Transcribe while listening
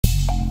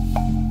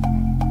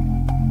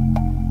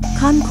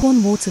Khun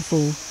Korn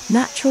Waterfall,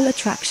 natural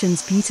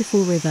attractions,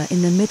 beautiful river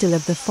in the middle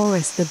of the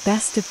forest, the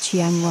best of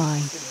Chiang Rai.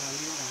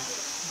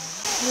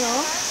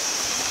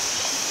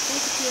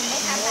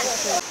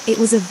 It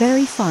was a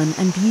very fun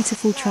and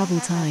beautiful travel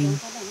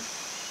time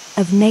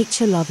of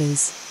nature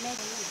lovers.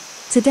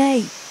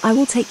 Today, I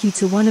will take you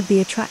to one of the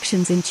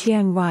attractions in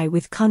Chiang Rai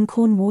with Khun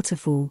Korn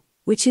Waterfall,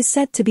 which is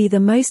said to be the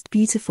most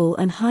beautiful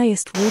and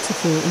highest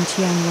waterfall in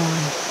Chiang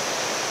Rai.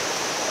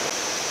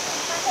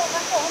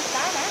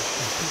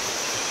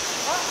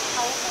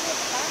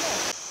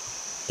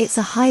 It's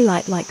a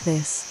highlight like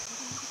this.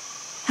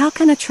 How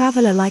can a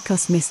traveler like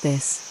us miss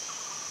this?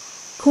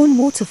 Korn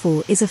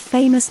Waterfall is a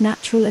famous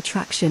natural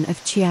attraction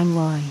of Chiang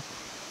Rai.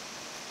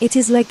 It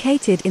is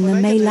located in the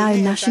Mae Lao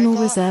National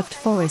Reserved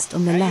Forest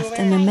on the left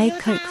and the Mae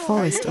Kok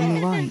Forest on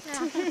the right.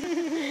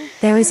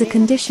 There is a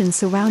condition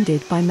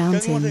surrounded by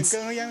mountains.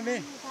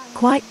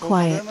 Quite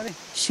quiet,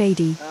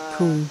 shady,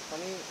 cool.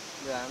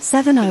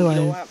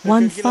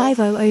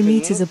 700-1500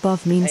 meters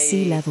above mean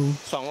sea level.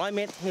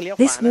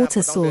 This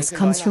water source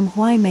comes from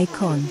Huai Mae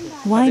Kon,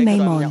 Huai Mae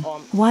Mon,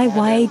 Huai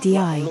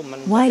Ya,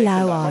 Huai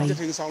Lao Ai,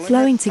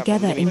 flowing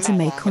together into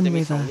Mae Kon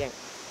River.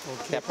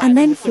 And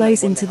then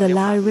flows into the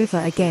Lao River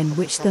again,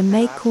 which the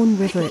Mae Kon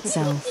River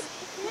itself.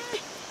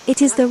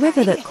 It is the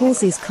river that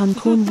causes Khun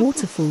Korn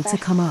Waterfall to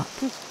come up.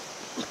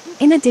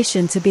 In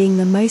addition to being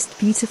the most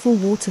beautiful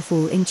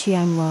waterfall in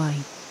Chiang Rai,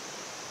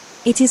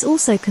 it is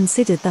also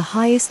considered the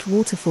highest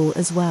waterfall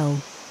as well.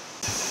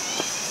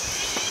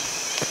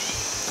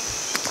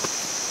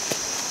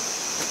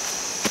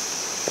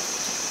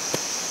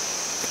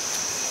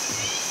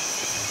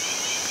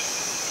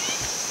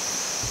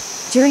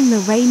 During the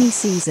rainy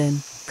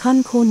season,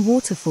 Khun Korn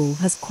Waterfall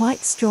has quite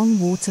strong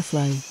water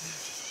flow.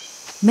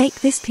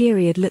 Make this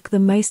period look the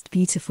most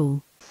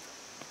beautiful.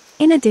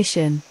 In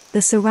addition,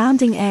 the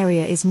surrounding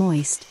area is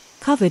moist,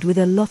 covered with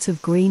a lot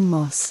of green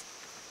moss.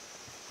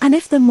 And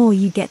if the more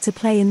you get to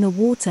play in the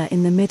water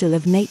in the middle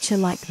of nature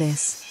like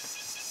this,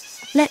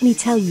 let me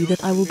tell you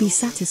that I will be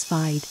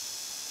satisfied.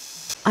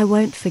 I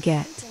won't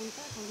forget.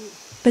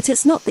 But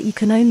it's not that you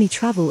can only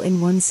travel in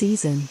one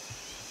season,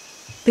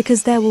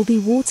 because there will be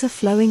water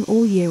flowing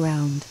all year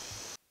round.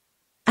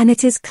 And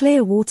it is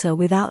clear water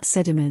without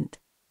sediment.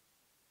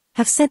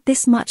 Have said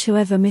this much,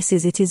 whoever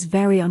misses it is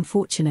very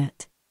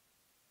unfortunate.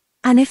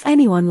 And if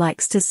anyone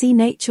likes to see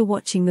nature,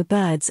 watching the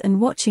birds and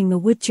watching the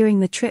wood during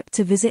the trip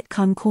to visit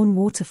Khun Korn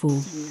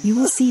Waterfall, you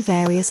will see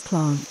various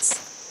plants,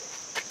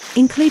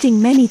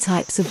 including many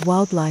types of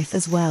wildlife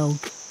as well.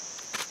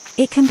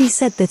 It can be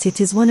said that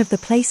it is one of the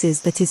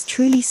places that is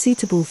truly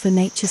suitable for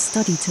nature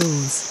study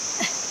tours.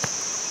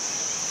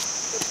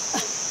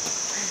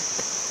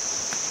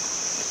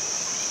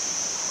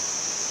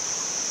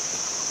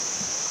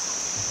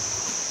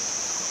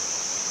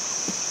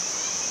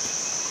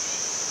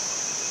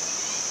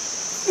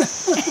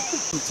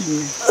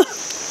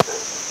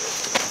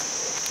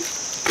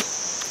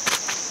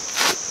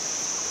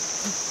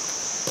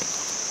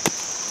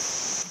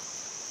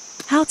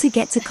 How to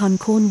get to Khun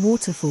Korn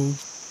Waterfall?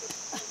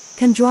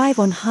 Can drive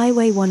on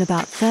Highway 1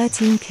 about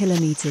 13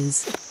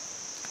 kilometers.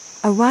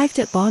 Arrived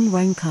at Bon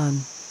Rong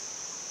Khun.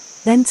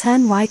 Then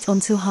turn right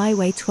onto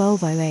Highway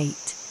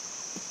 1208.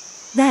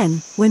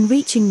 Then, when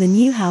reaching the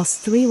New House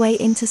three-way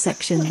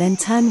intersection, then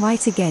turn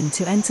right again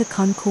to enter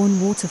Khun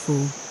Korn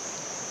Waterfall.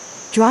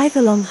 Drive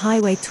along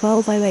Highway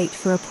 1208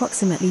 for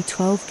approximately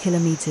 12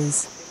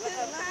 kilometers.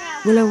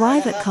 Will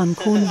arrive at Khun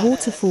Korn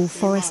Waterfall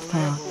Forest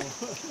Park.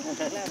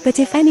 But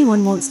if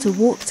anyone wants to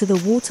walk to the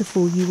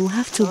waterfall, you will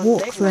have to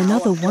walk for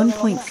another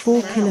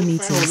 1.4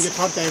 kilometers.